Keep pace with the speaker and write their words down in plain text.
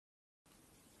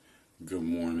Good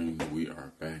morning. We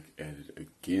are back at it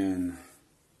again.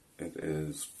 It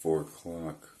is 4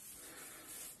 o'clock.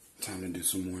 Time to do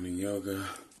some morning yoga.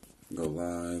 Go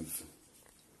live.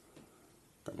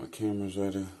 Got my cameras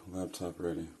ready, laptop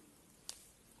ready.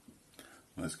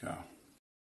 Let's go.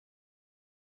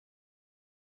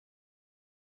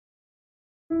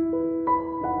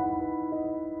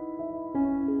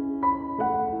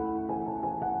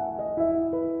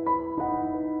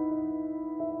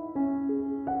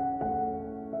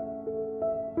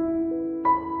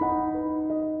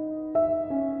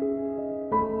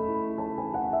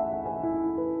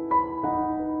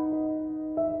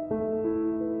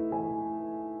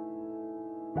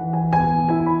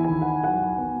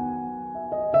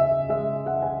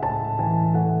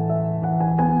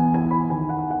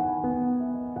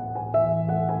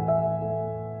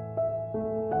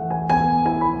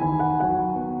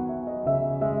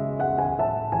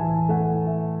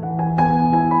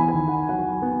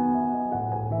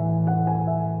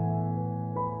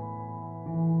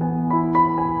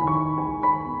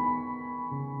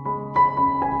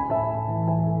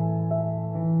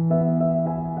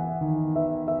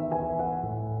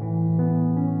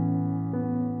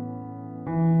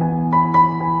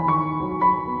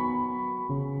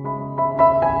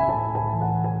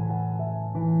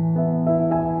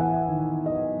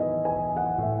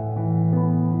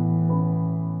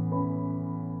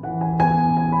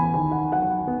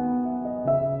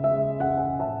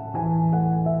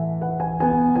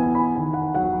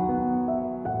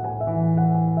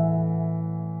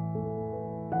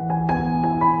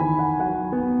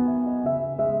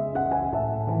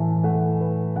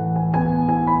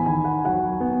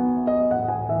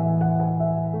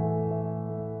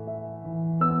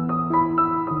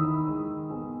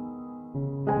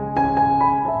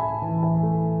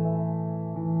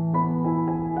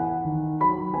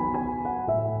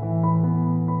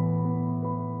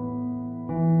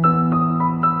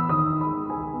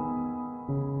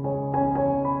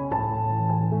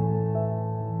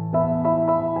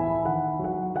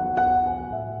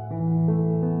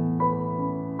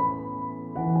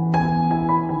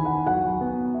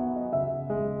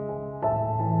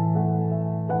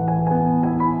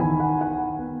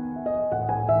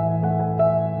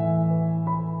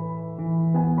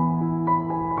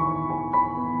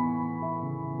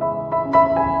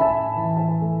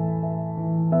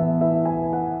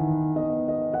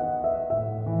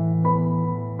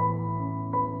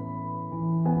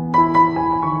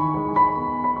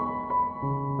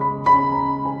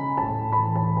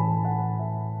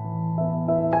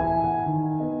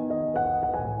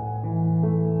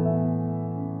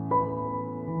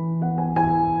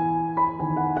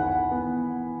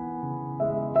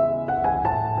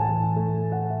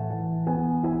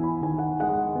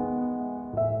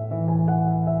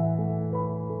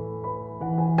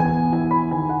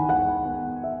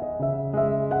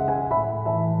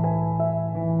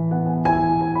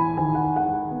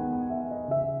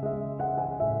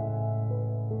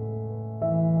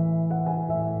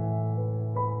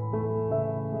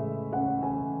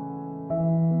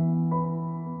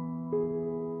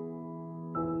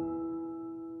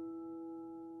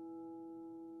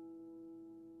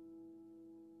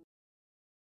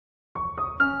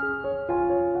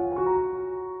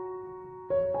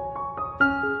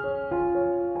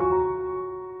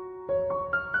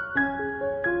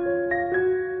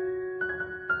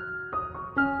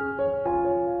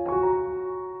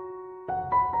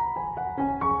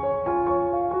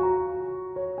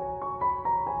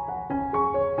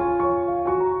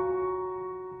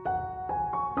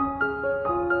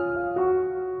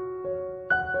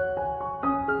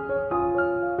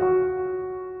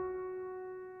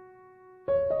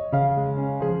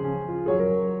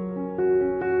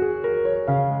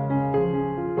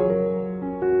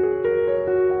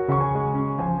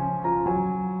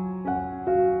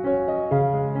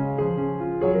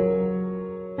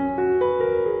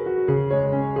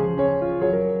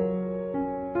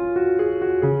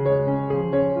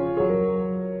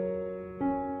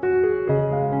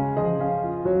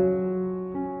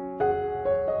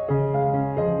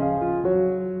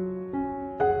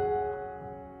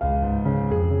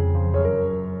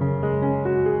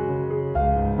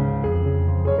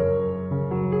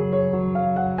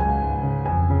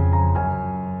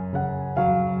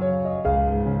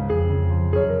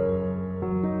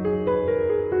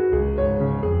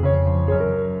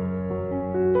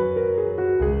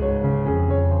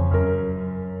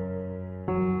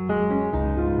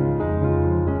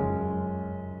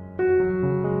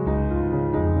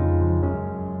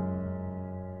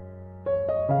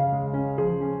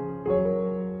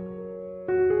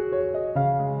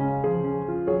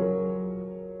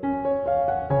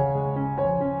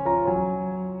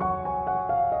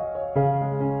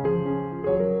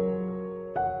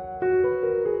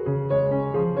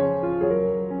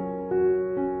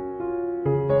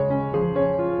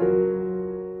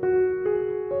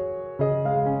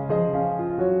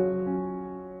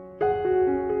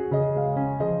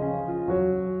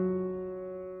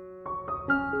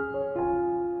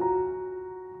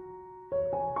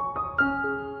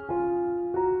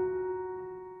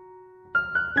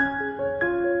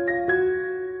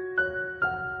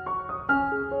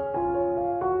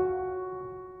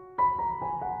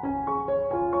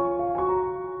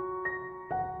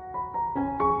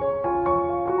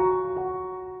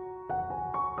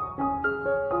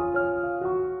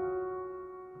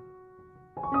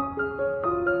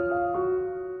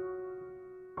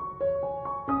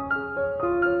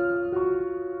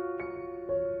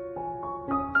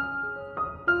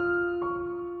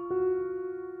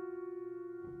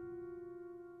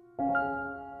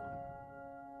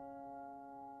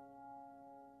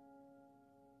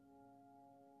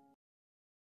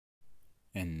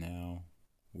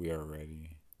 are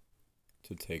ready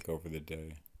to take over the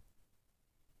day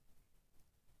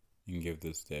and give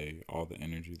this day all the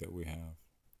energy that we have.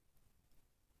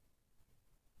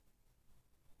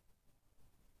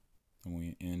 And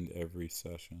we end every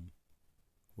session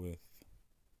with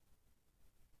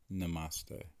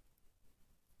Namaste.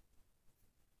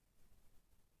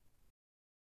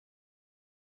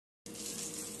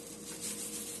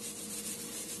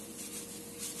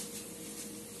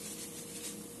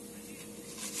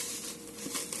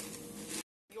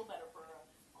 Feel better for a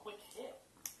quick hit,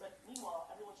 but meanwhile,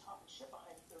 everyone's talking shit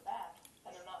behind their back,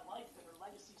 and they're not liked, and their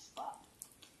legacy's fucked.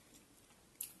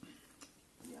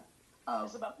 Yeah.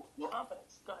 It's about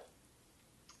confidence. Go ahead.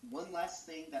 One last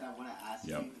thing that I want to ask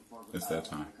Yep. you before It's that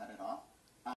time. cut it off.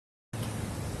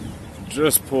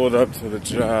 Just pulled up to the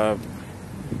job.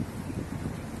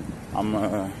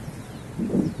 I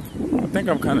think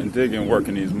I'm kind of digging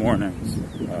working these mornings.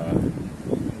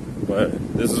 But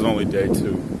this is only day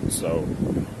 2, so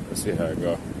let's see how it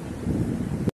goes.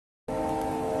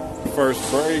 First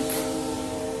break.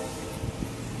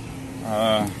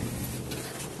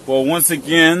 Well, once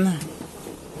again,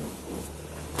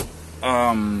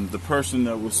 the person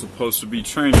that was supposed to be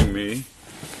training me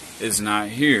is not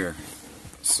here.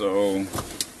 So,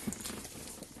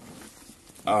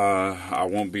 I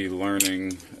won't be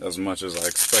learning as much as I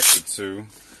expected to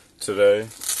today.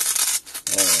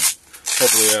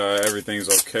 Hopefully, everything's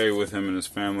okay with him and his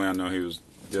family. I know he was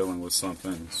dealing with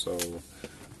something, so,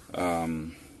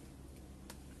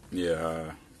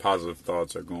 positive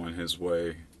thoughts are going his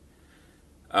way.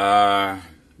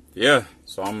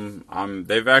 So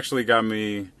they've actually got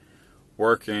me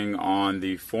working on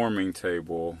the forming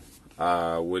table,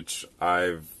 which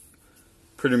I've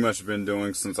pretty much been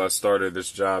doing since I started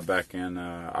this job back in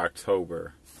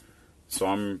October.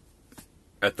 So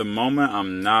at the moment,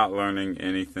 I'm not learning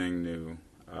anything new.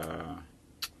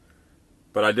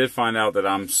 But I did find out that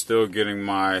I'm still getting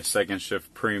my second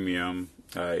shift premium,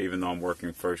 even though I'm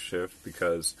working first shift,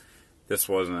 because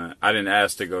I didn't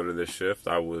ask to go to this shift.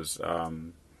 It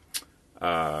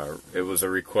was a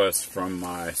request from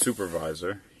my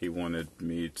supervisor. He wanted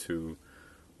me to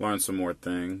learn some more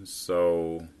things.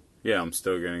 So, yeah, I'm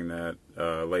still getting that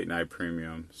late night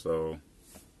premium. So,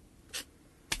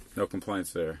 no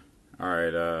complaints there. All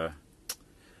right,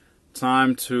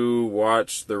 time to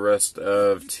watch the rest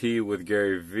of Tea with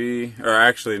Gary V. Or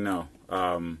actually, no.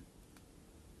 Time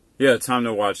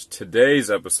to watch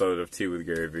today's episode of Tea with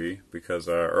Gary V, because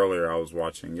earlier I was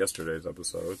watching yesterday's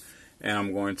episode, and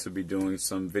I'm going to be doing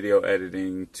some video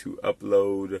editing to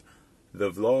upload the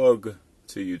vlog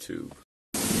to YouTube.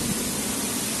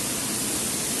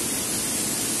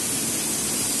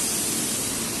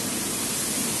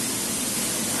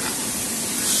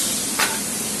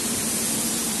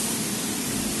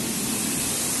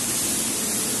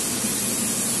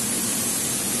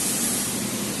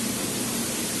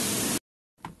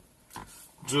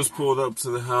 Just pulled up to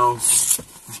the house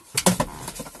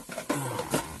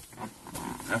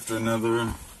after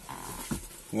another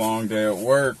long day at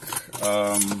work.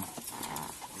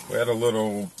 We had a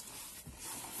little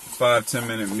 5-10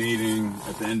 minute meeting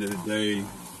at the end of the day.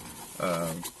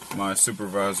 My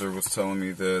supervisor was telling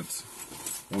me that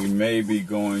we may be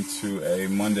going to a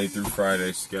Monday through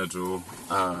Friday schedule,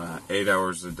 8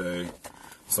 hours a day.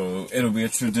 So it'll be a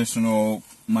traditional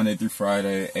Monday through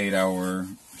Friday 8-hour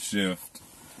shift.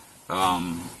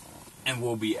 And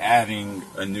we'll be adding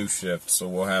a new shift, so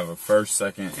we'll have a first,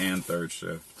 second, and third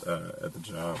shift at the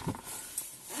job.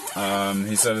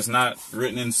 He said it's not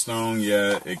written in stone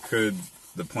yet.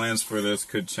 The plans for this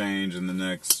could change in the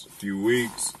next few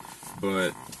weeks,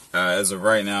 but as of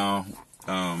right now,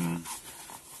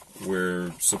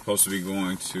 we're supposed to be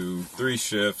going to 3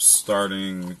 shifts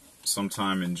starting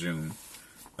sometime in June,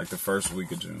 like the first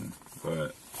week of June.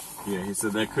 But yeah, he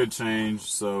said that could change,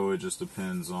 so it just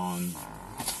depends on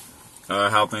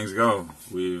how things go.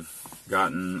 We've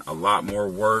gotten a lot more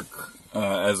work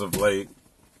as of late,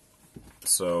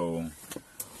 so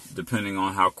depending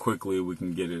on how quickly we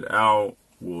can get it out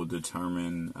will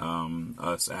determine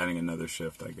us adding another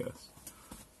shift, I guess.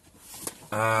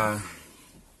 Yeah,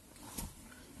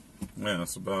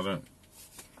 that's about it.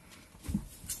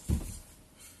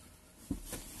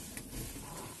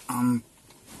 I'm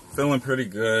feeling pretty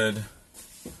good.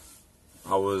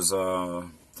 I was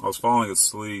falling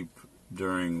asleep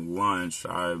during lunch.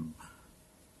 I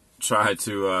tried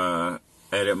to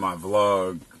edit my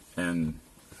vlog, and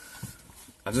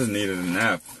I just needed a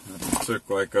nap. I took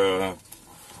like a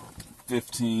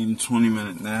 15-20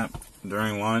 minute nap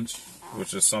during lunch,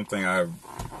 which is something I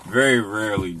very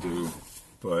rarely do,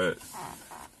 but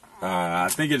I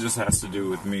think it just has to do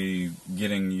with me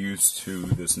getting used to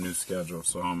this new schedule.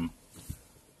 So I'm,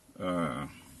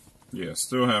 yeah,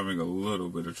 still having a little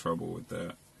bit of trouble with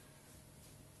that.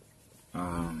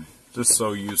 Just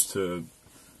so used to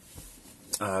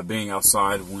being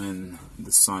outside when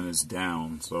the sun is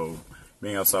down. So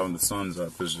being outside when the sun's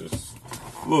up is just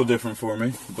a little different for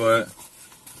me. But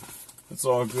it's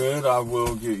all good. I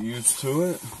will get used to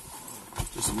it.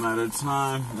 Just a matter of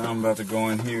time. Now I'm about to go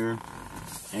in here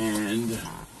and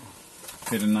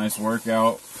hit a nice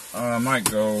workout. I might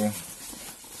go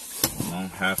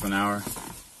half an hour.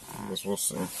 I guess we'll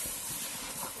see.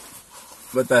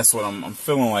 But that's what I'm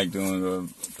feeling like doing, a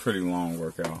pretty long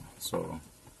workout. So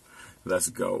let's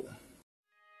go.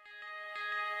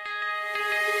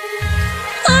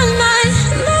 On my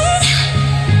mind,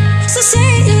 so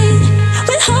saying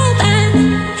with hope and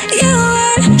you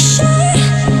were sure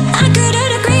I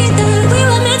couldn't agree that we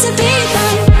were meant to be.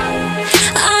 But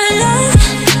our love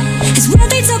is what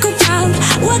they talk about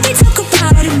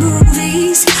in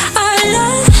movies. Our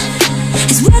love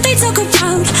is what they talk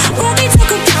about, what they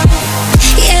talk about.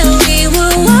 Yeah, we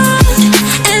were wild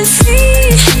and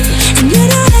free, and you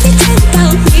know everything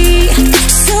about me.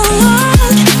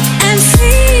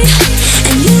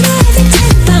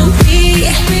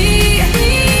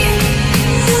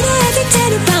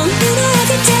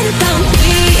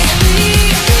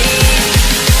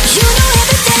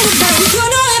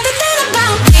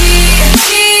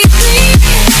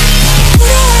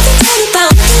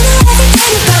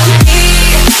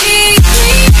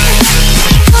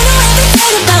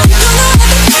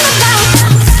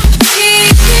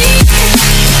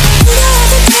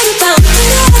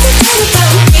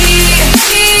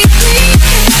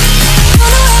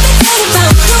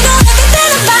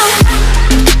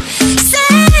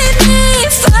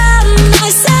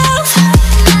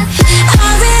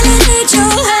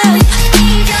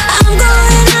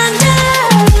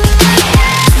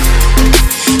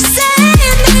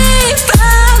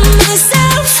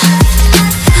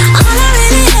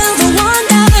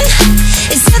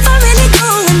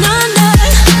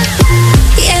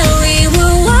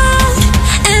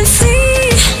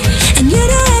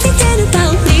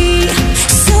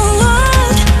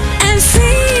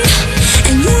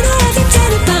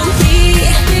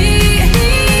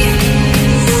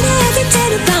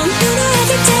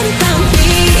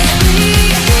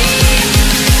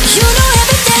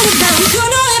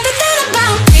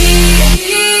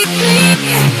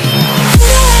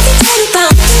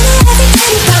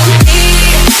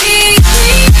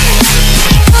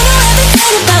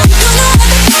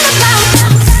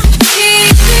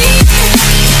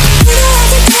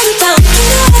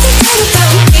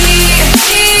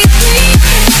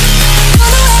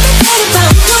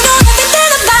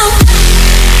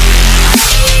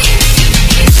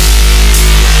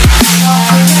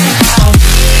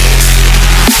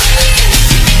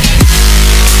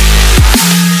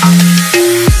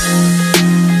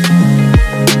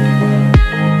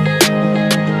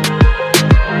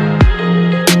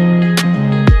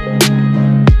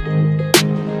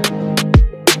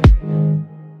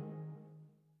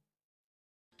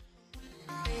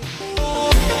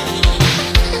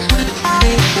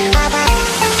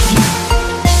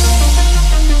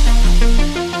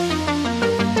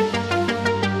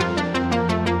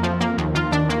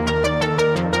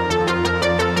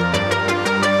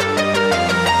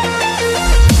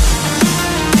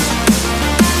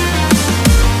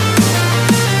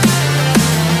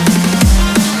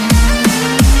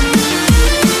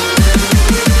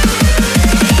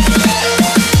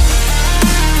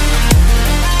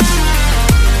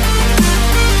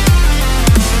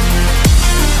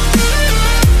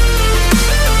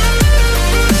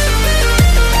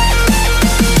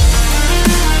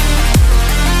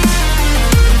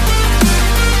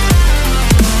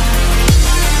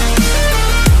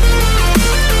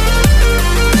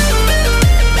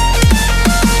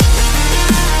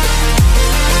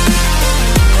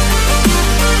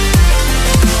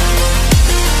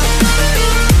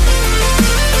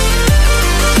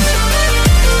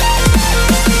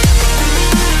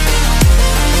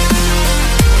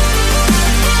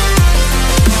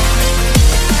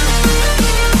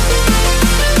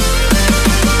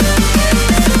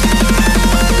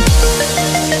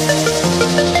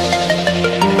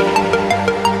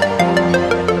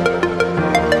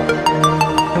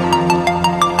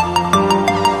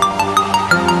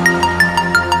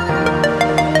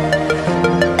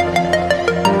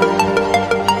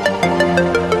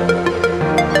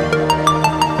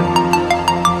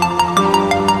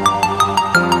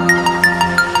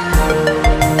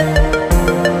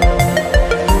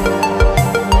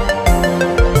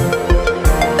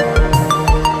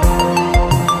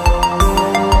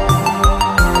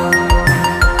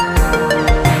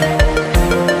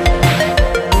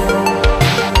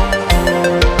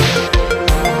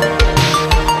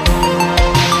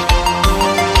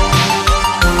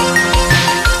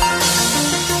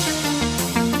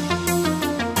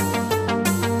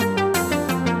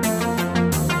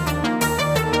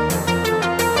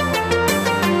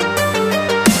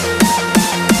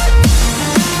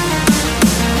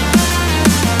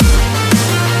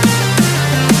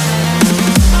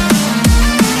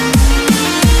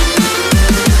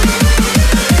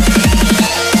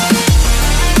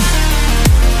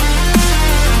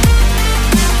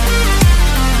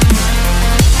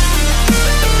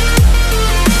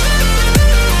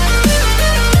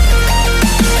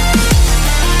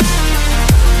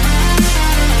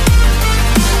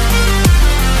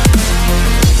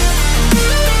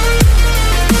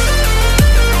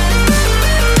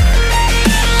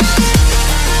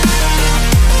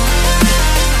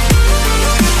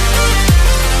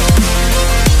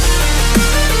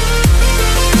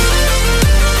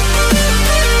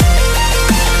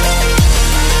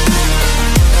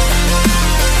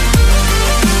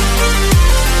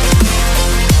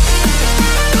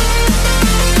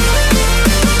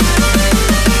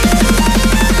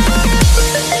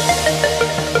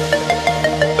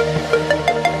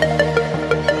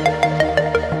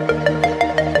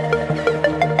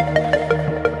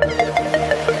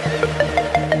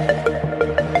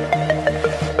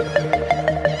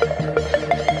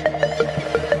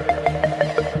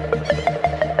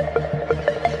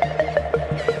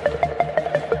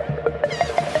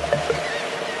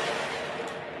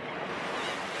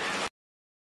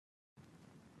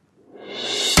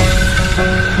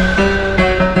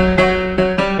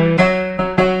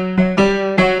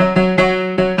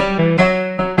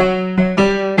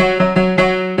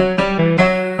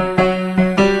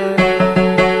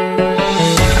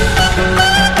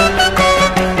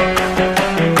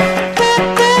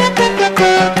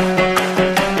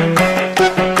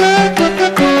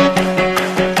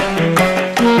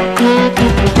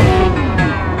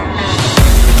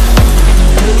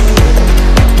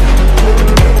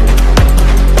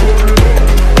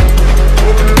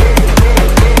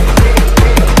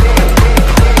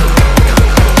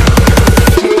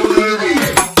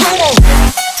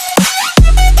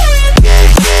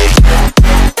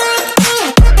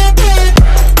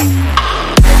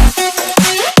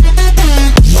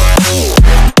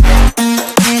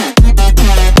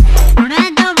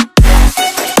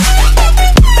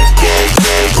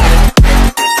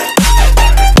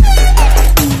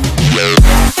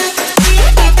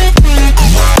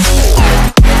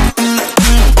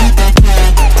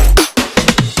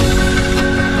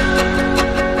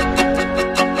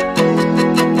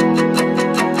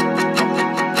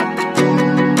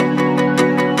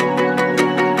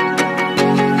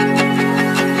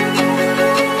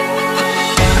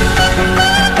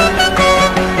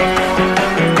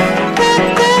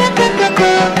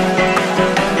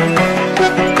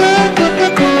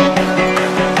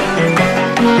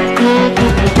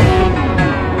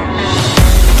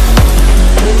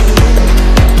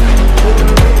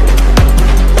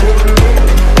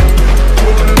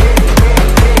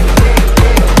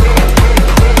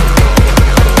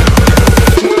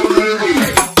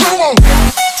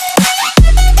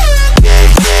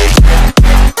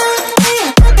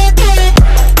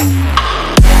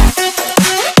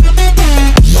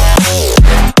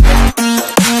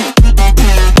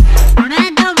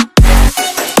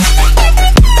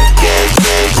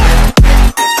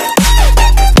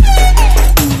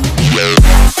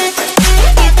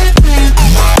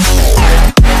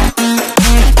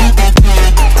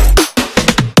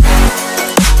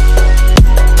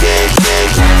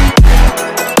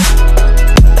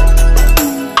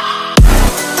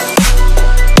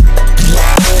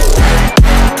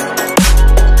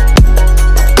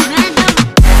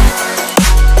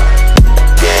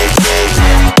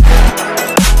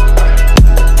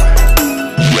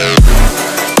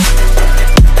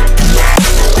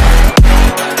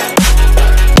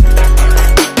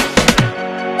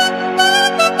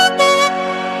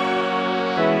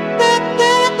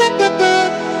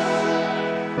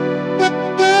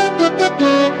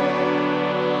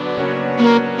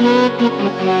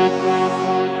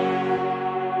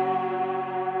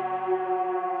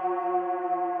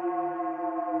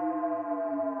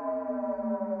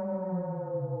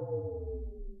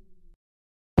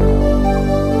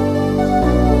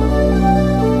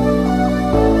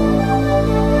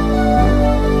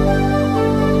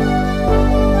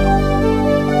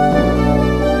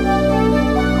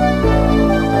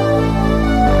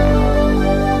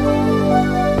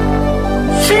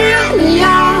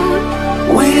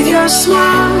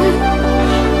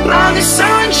 While the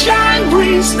sunshine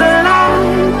brings the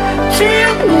light,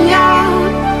 fill me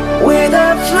out with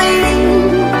a flame.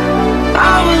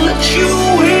 I will let you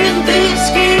in this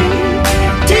game.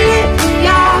 Take me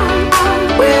out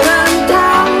when I'm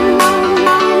down.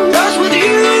 'Cause with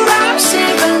you I'm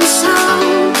safe and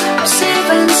sound. I'm safe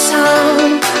and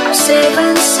sound. I'm safe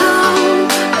and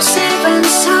sound. I'm safe and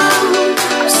sound.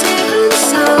 I'm safe and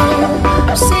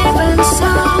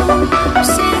sound. I'm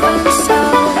safe and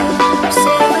sound. I'm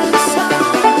safe and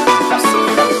sound.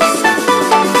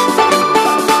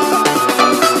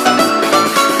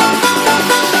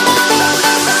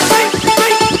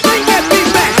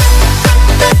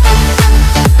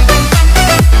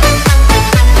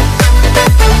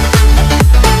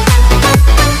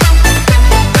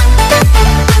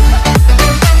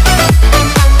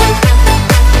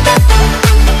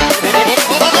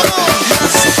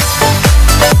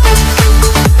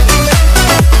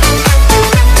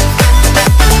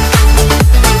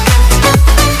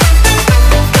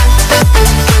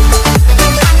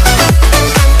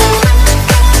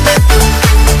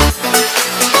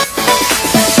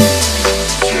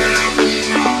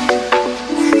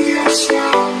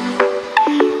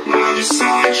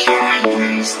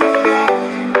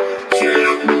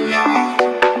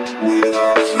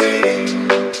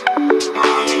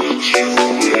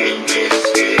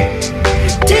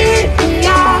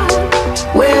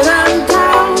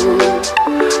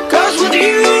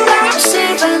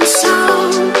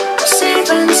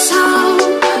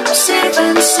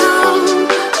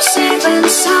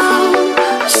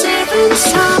 I'm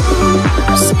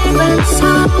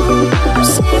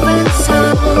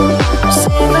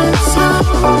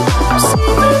safe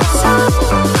and sound.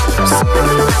 I'm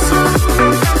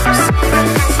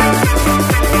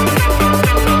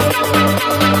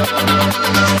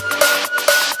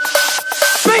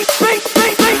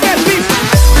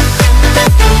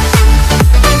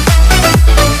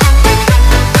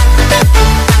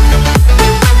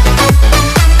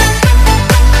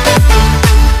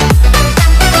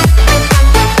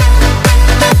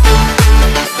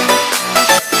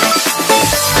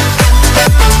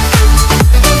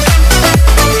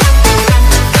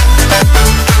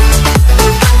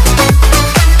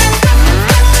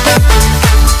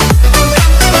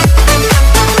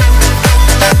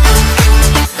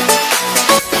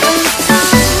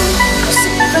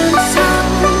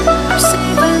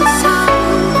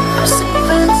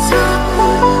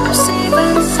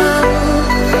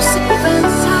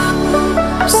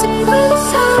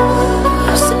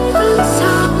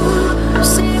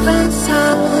safe and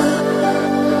sound.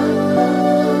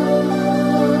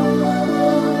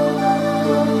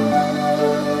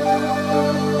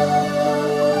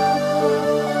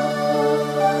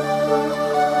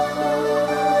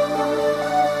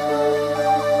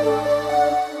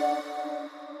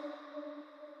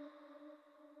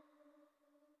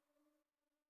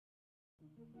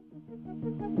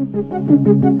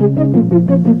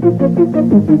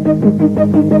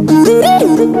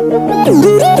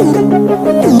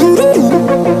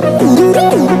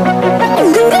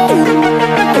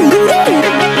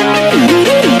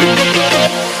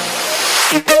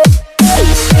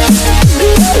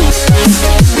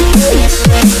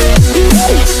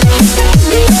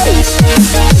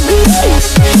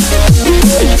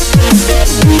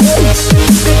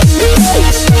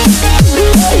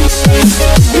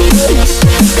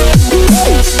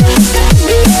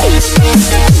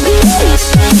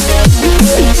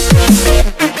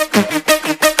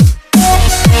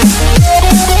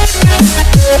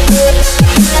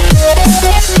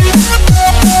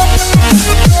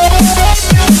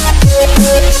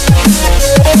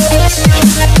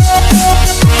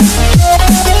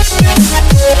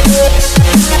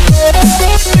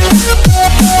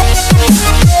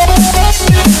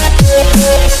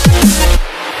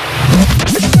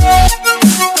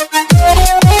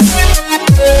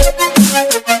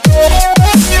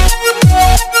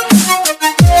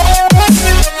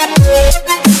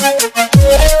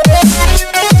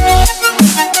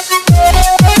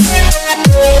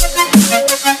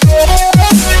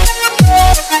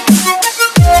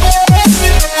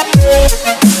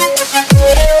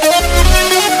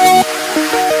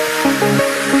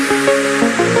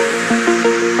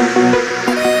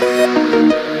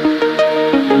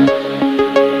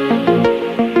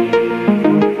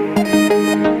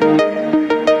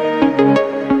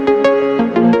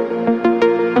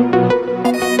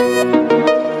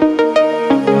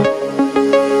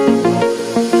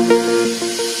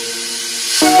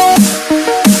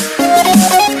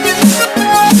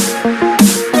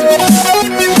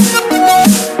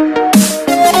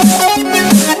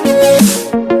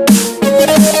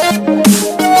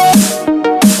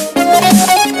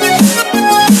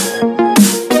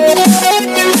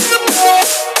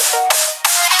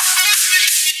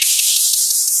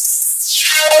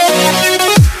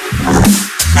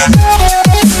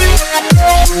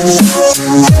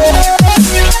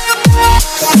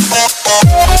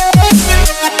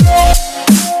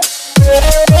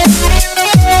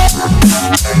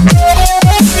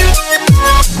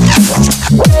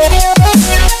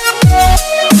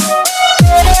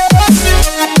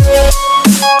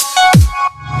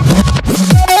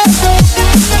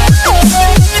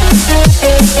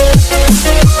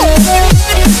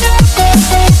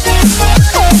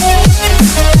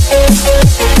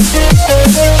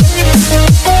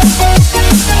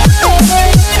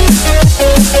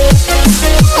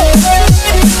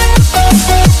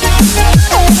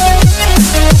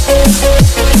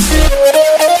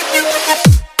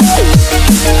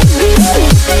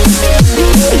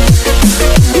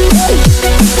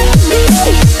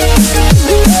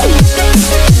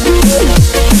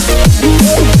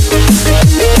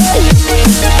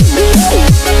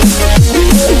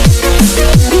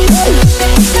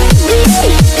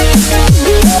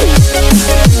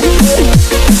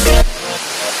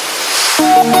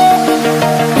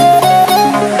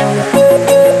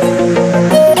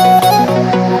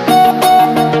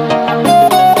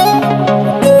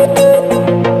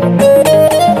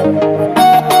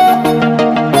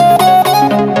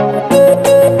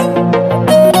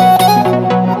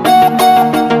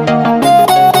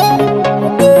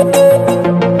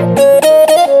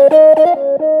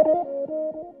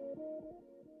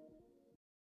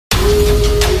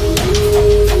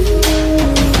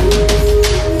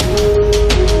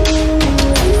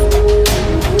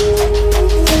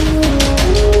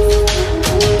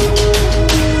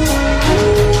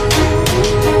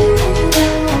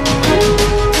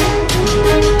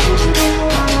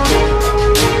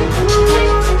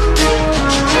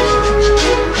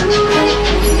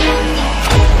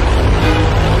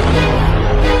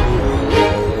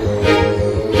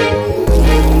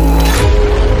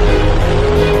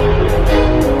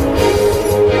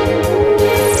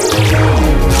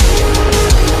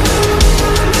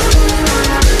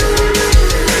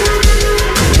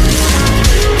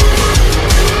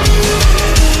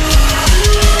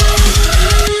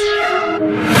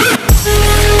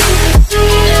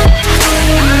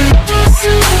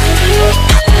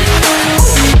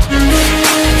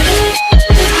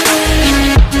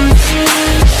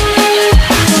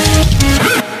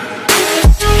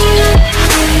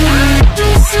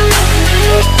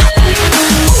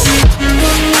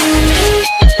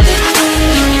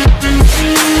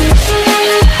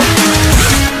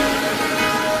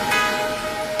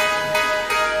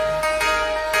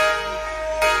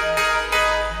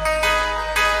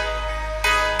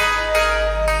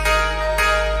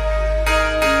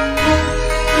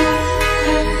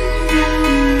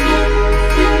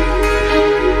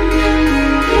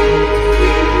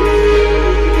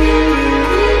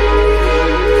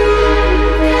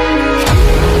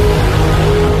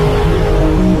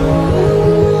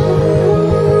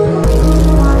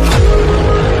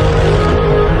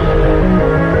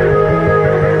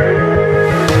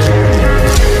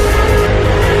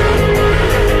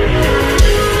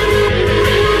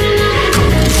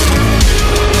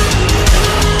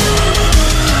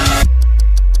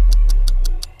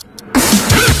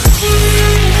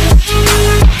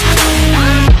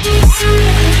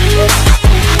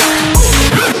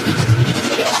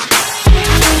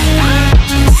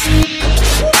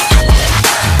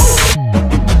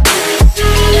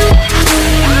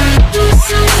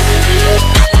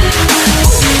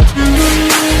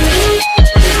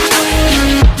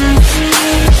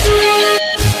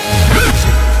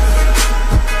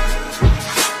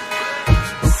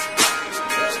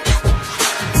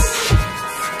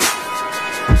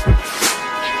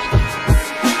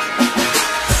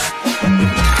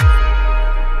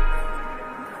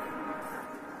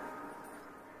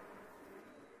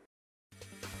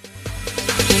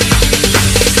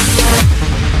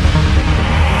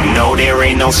 there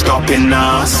ain't no stopping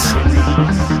us.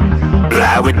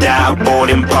 Fly without a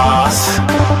boarding pass.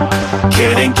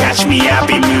 Couldn't catch me, I'll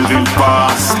be moving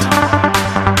fast.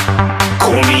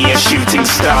 Call me a shooting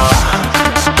star.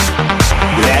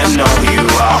 Let them know who you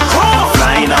are.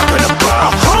 Flying up in a bar.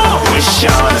 Wish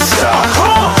on a star.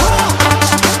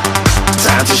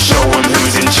 Time to show them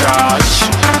who's in charge.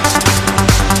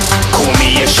 Call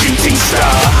me a shooting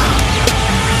star.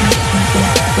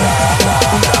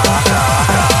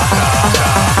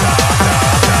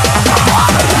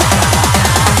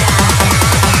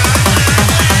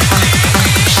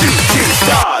 Shooting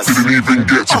stars. Didn't even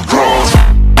get to cross.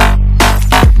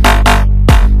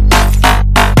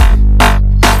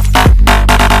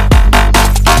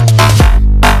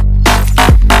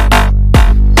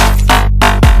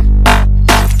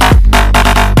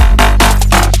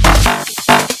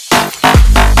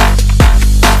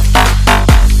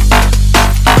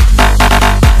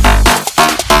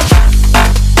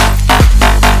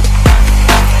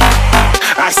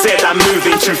 I'm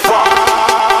moving too far.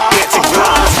 Get to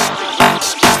glass.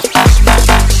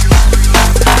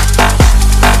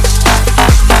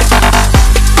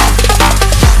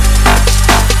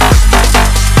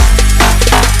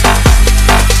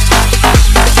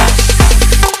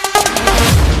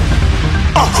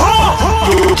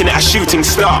 Looking at a shooting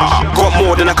star. Got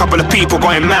more than a couple of people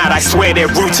going mad. I swear they're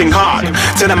rooting hard.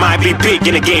 Tell them I be big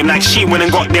in the game like she went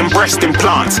and got them breast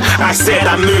implants. I said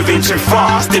I'm moving too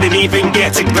fast, didn't even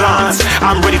get to glance.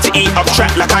 I'm ready to eat up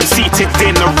track like I'm seated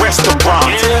in a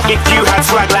restaurant. If you had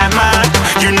swag like mine,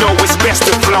 you know it's best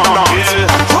to flaunt.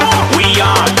 We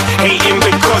aren't hating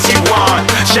because you aren't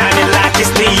shining like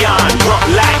it's neon, rock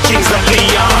like kings of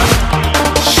Leon.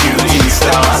 Shooting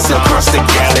stars across the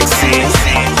galaxy.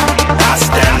 I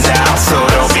stand out, so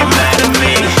don't be mad at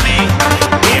me.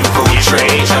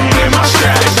 Infiltrate, I'm with my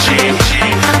strategy.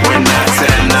 When I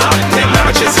turn up, then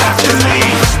I just have to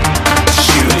leave.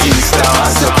 Shooting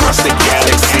stars across the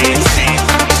galaxy.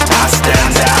 I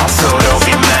stand out, so don't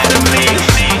be mad at me.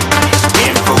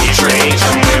 Infiltrate,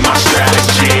 I'm with my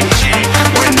strategy.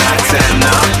 When I turn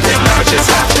up, then I just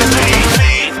have to leave.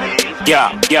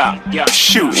 Yeah,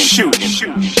 shoot, yeah, shoot,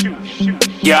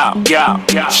 yeah,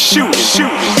 shooting,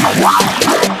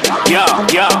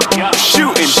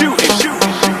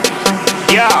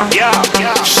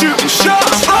 yeah, shooting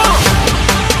shots.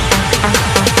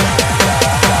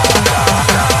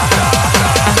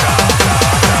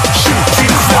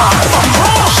 Shooting stars,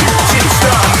 shooting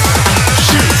stars,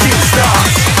 shooting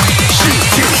stars,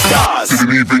 shooting stars.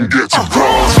 Didn't even get to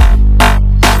cross.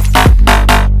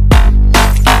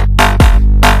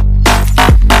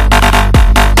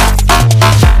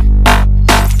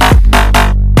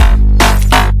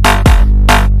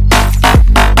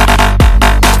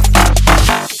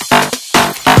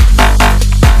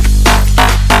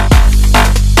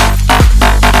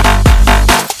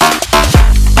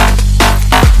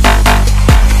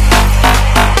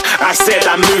 I said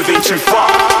I'm moving too far.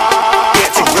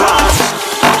 Get to glass.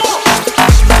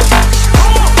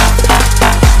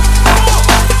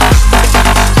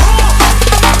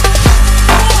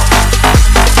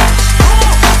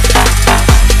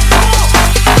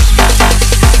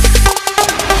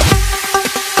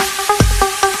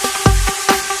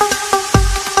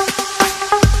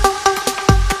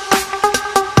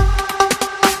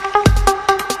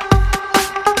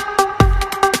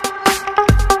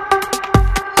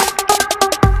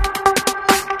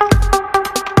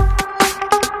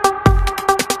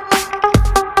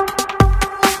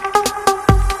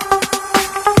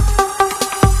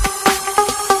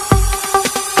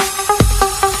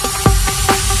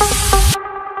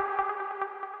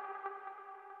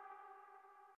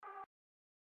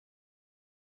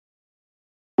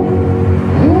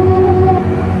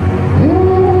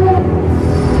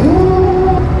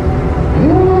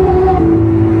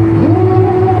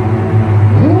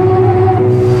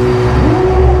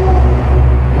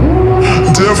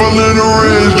 Devil in a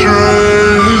red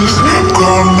dress.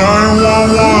 Call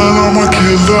 911, I'm a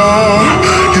killer.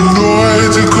 You know I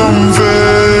hate to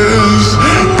confess.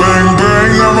 Bang,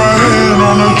 bang, got my hand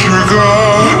on the trigger.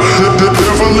 The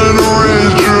devil in a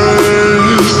red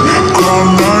dress. Call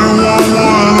 911,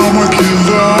 I'm a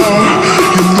killer.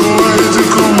 You know I hate to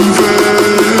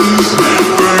confess.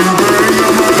 Bang, bang,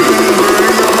 got my hand,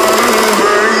 bang, got my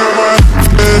hand.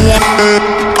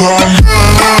 Call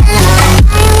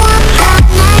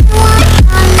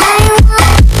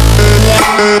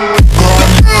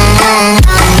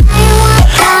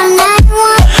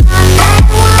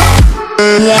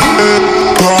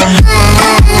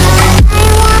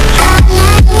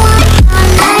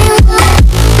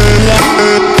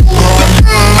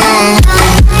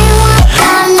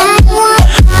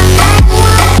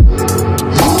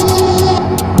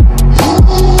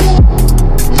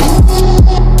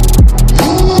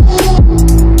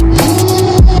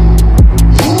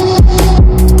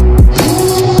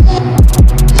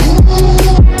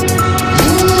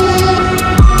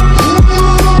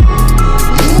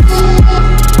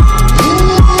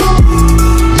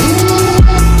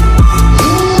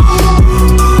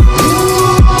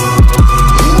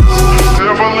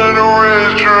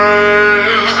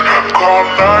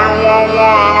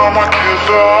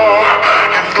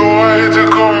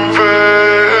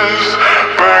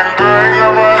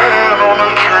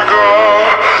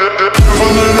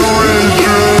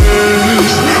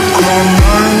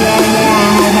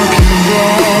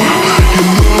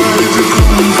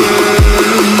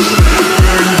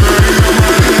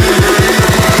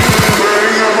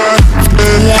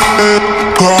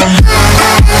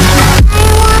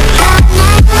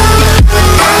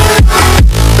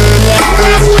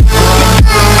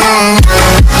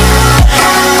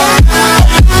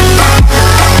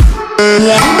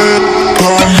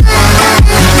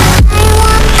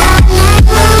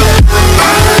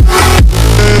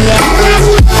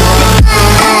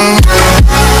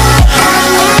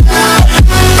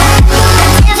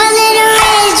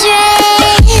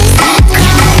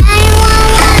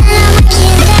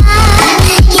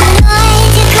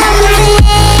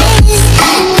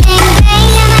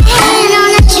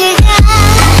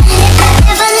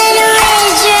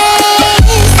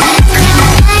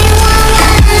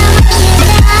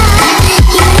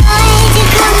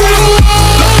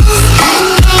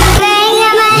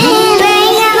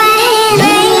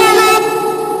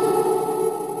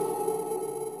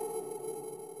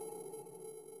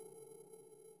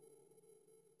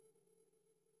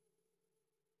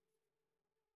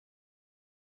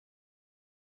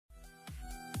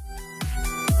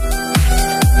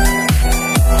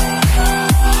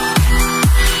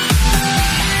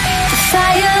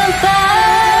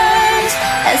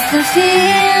The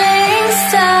feeling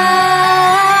start.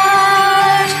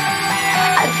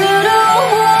 I put a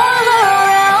wall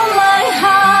around my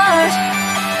heart,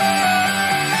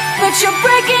 but you're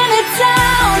breaking it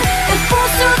down. It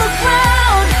falls to the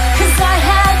ground, 'cause I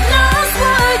had lost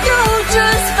what you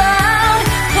just found.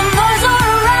 The noise all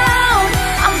around,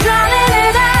 I'm drowning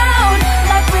it out,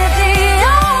 like we're the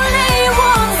only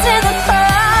ones in the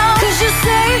crowd. 'Cause you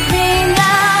save me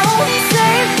now,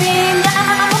 save me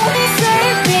now,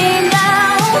 save me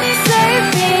now, save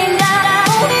me now,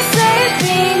 save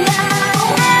me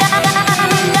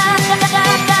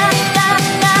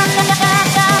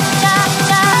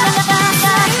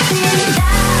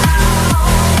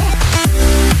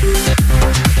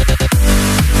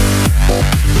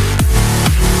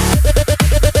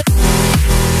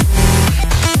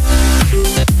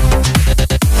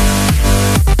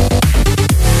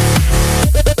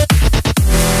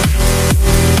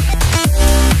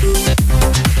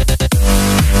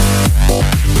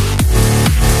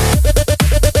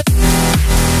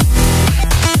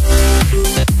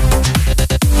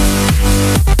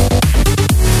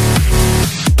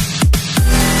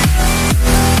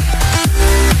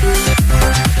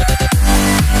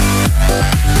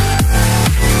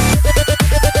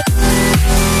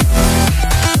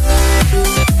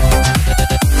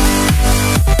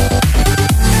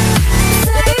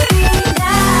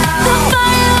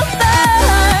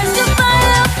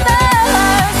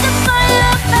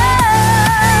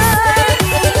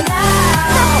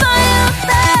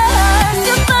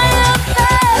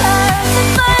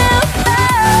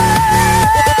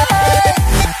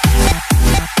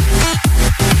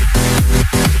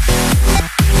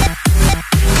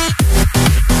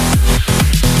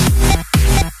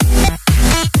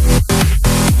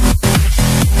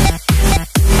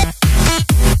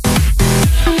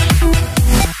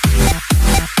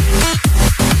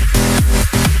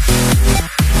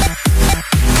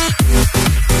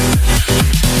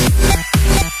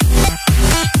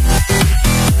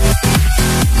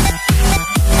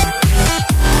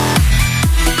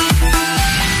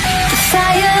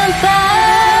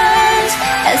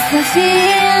the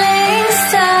feeling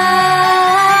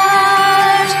start.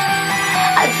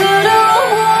 I put a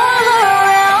wall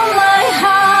around my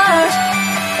heart,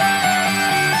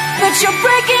 but you're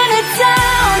breaking it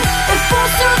down. It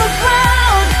falls to the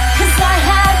ground, 'cause I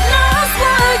had lost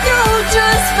what you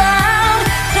just found.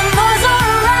 The noise all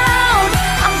around,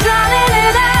 I'm drowning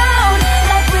it out,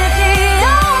 like we're the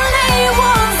only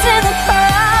ones in the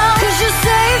crowd. 'Cause you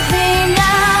save me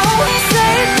now,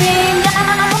 save me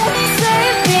now,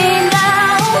 save me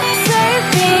now, save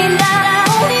me now,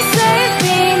 save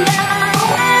me now.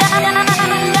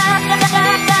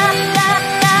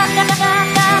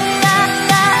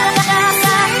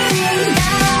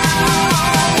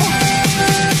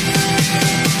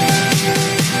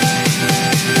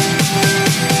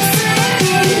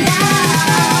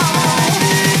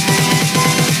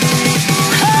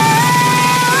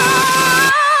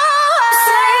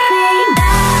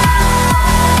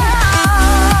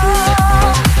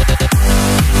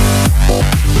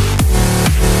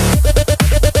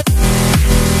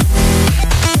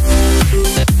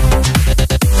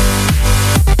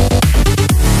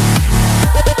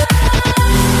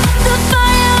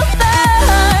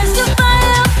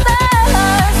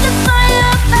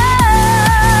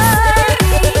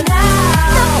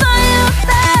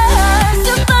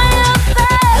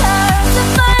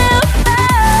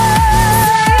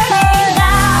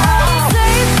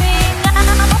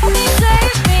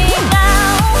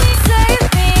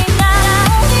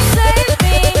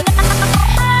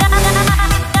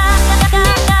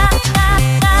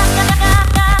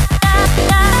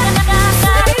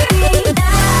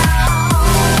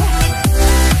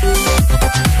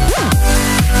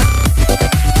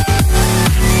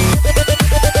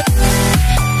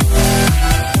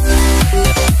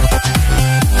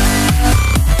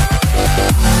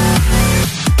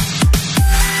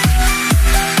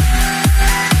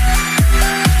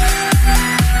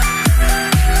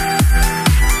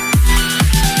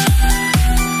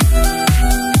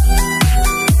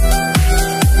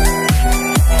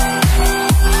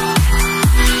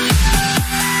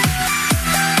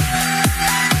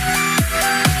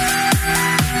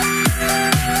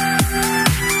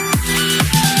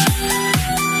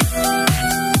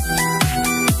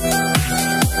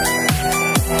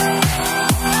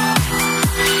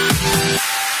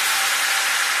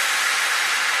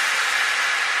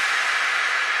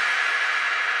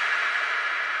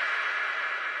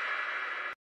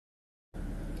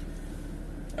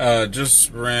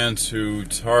 Just ran to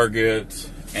Target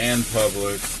and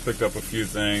Publix, picked up a few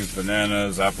things,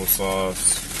 bananas, applesauce,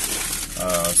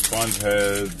 sponge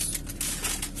heads,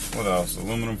 what else?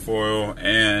 Aluminum foil,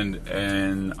 and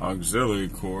an auxiliary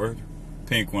cord.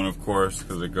 Pink one, of course,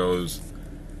 because it goes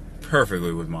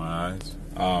perfectly with my eyes.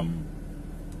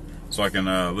 So I can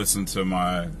listen to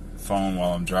my phone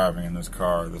while I'm driving in this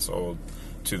car, this old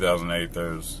 2008.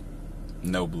 There's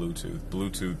no Bluetooth.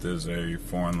 Bluetooth is a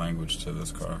foreign language to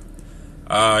this car.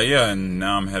 Yeah, and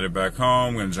now I'm headed back home.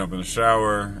 I'm going to jump in the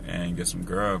shower and get some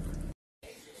grub.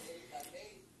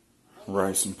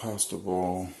 Rice and pasta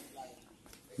bowl.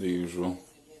 The usual.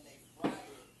 A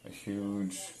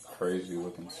huge, crazy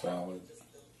looking salad.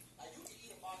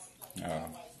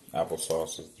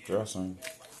 Applesauce is the dressing.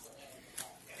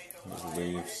 There's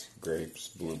leaves, grapes,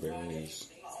 blueberries.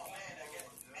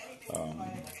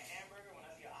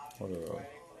 What are those?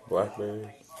 Blackberries?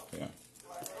 Yeah.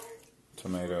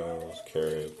 Tomatoes,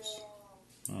 carrots.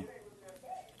 Oh.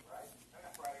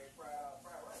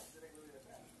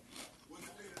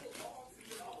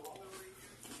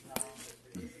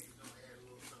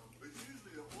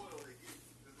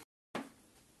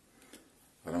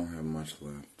 I don't have much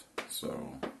left, so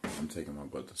I'm taking my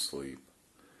butt to sleep.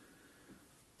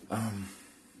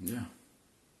 Yeah.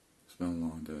 It's been a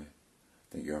long day.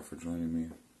 Thank y'all for joining me.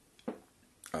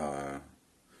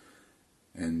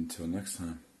 Until next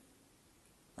time.